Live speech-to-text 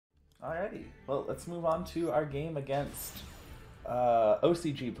Alrighty. Well, let's move on to our game against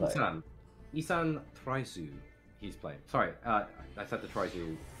OCG player. Isan Traizu, he's playing. Sorry, I said the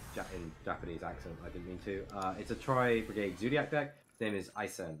Traizu in Japanese accent. I didn't mean to. It's a Brigade Zodiac deck. His name is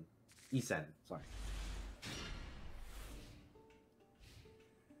Isen. Sorry.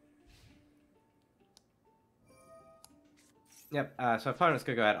 Yep. So opponent's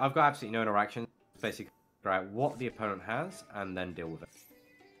gonna go ahead. I've got absolutely no interaction. Basically, figure out what the opponent has and then deal with it.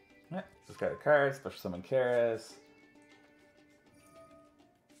 Yeah. Just got a card. Special summon Karis.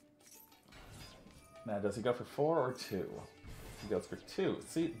 Now, does he go for 4 or 2? He goes for 2.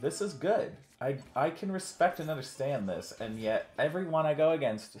 See, this is good. I can respect and understand this, and yet everyone I go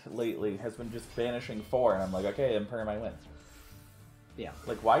against lately has been just banishing 4, and I'm like, okay, Emperor might win. Yeah.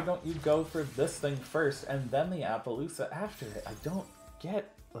 Like, why don't you go for this thing first, and then the Appaloosa after it? I don't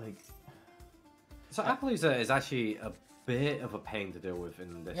get, like... So Appaloosa is actually a bit of a pain to deal with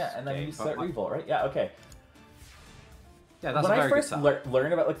in this Yeah, and then game, you set Revolt, right? Yeah, okay. Yeah, that's when a very I first good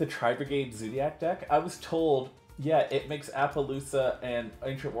learned about like the Brigade Zodiac deck, I was told, yeah, it makes Appaloosa and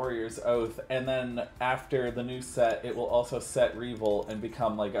Ancient Warriors Oath, and then after the new set, it will also set Revolt and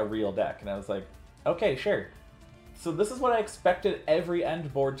become like a real deck. And I was like, okay, sure. So this is what I expected every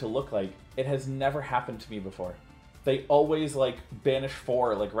end board to look like. It has never happened to me before. They always like banish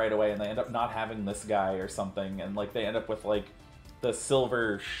 4 like right away, and they end up not having this guy or something, and like they end up with like the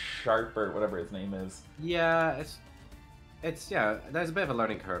Silver Sharp or whatever his name is. Yeah, yeah, there's a bit of a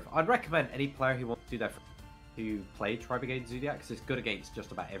learning curve. I'd recommend any player who wants to do that to play Brigade Zodiac, because it's good against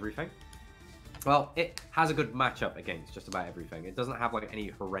just about everything. Well, it has a good matchup against just about everything. It doesn't have like any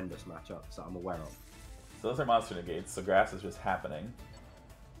horrendous matchups that I'm aware of. So those are monster negates, so grass is just happening.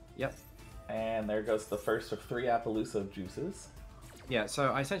 Yep. And there goes the first of 3 Appaloosa juices. Yeah,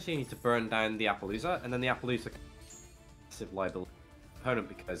 so I essentially need to burn down the Appaloosa, and then the Appaloosa massive liability opponent,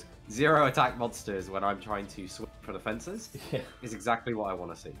 because 0 attack monsters when I'm trying to swing for the fences is exactly what I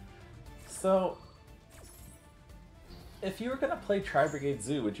want to see. So, if you were going to play Brigade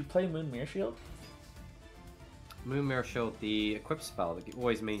Zoo, would you play Moon Mirror Shield? Moon Mirror Shield, the equip spell, that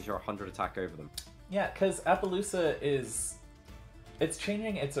always means you're 100 attack over them. Yeah, because Appaloosa is... It's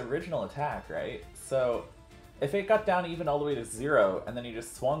changing its original attack, right? So, if it got down even all the way to 0, and then you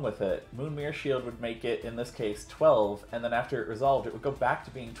just swung with it, Moon Mirror Shield would make it, in this case, 12, and then after it resolved, it would go back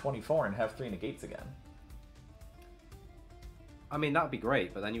to being 24 and have 3 negates again. I mean, that would be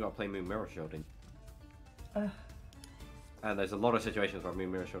great, but then you got to play Moon Mirror Shield. And there's a lot of situations where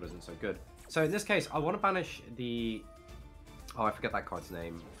Moon Mirror Shield isn't so good. So in this case, I want to banish the... Oh, I forget that card's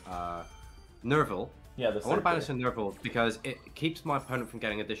name. Nerville. Yeah, I want to banish the Nerville because it keeps my opponent from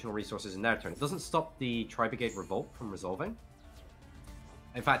getting additional resources in their turn. It doesn't stop the Brigade Revolt from resolving.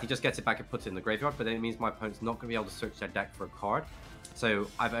 In fact, he just gets it back and puts it in the graveyard, but then it means my opponent's not going to be able to search their deck for a card. So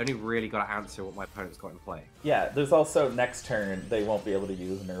I've only really got to answer what my opponent's got in play. Yeah, there's also next turn, they won't be able to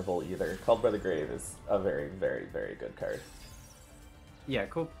use Nerville either. Called by the Grave is a very, very, very good card. Yeah,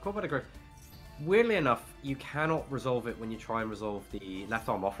 Called by the Grave. Weirdly enough, you cannot resolve it when you try and resolve the Left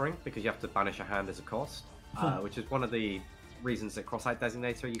Arm Offering, because you have to banish a hand as a cost, which is one of the reasons that Cross-Eyed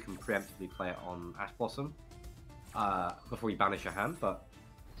Designator, you can preemptively play it on Ash Blossom before you banish a hand, but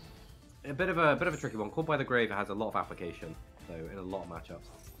a bit of a tricky one. Called by the Grave has a lot of application, though, in a lot of matchups.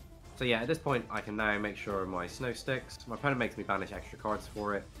 So yeah, at this point, I can now make sure my Snow sticks. My opponent makes me banish extra cards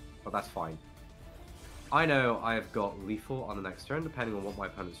for it, but that's fine. I know I've got Lethal on the next turn, depending on what my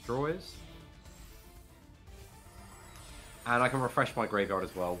opponent's draw is. And I can refresh my graveyard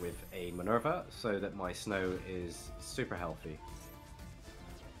as well with a Minerva, so that my Snow is super healthy.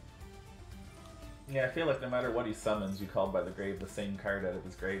 Yeah, I feel like no matter what he summons, you Called by the Grave the same card out of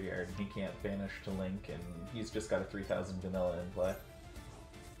his graveyard, and he can't banish to Link, and he's just got a 3000 vanilla in play.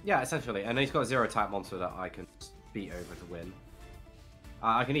 Yeah, essentially. And he's got a 0 attack monster that I can beat over to win.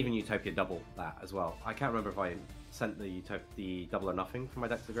 I can even Utopia double that as well. I can't remember if I sent the double or nothing from my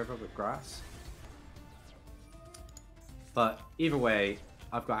deck to the graveyard with grass. But either way,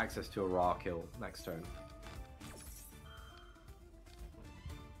 I've got access to a Ra kill next turn.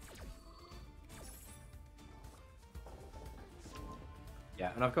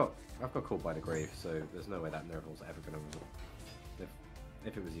 Yeah, and I've got Called by the Grave, so there's no way that Nerville's ever going to resolve,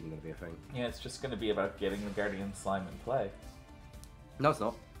 if it was even going to be a thing. Yeah, it's just going to be about getting the Guardian Slime in play. No, it's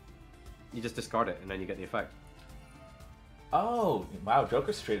not. You just discard it, and then you get the effect. Oh, wow,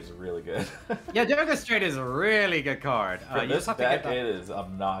 Joker Straight is really good. Yeah, Joker Straight is a really good card. For this deck, it is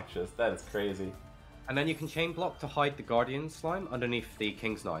obnoxious. That is crazy. And then you can chain block to hide the Guardian Slime underneath the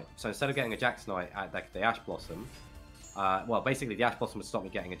King's Knight. So instead of getting a Jack's Knight at the Ash Blossom, well, basically the Ash Blossom would stop me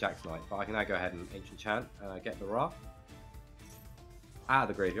getting a Jack's Knight, but I can now go ahead and Ancient Chant, get the Ra out of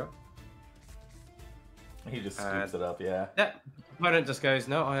the graveyard. He just scoops it up, yeah. Yeah, opponent just goes,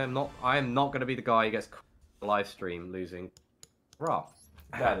 no, I am not going to be the guy who gets live stream losing. Raw.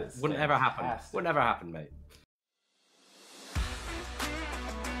 That is Wouldn't ever happen. fantastic. Wouldn't ever happen, mate.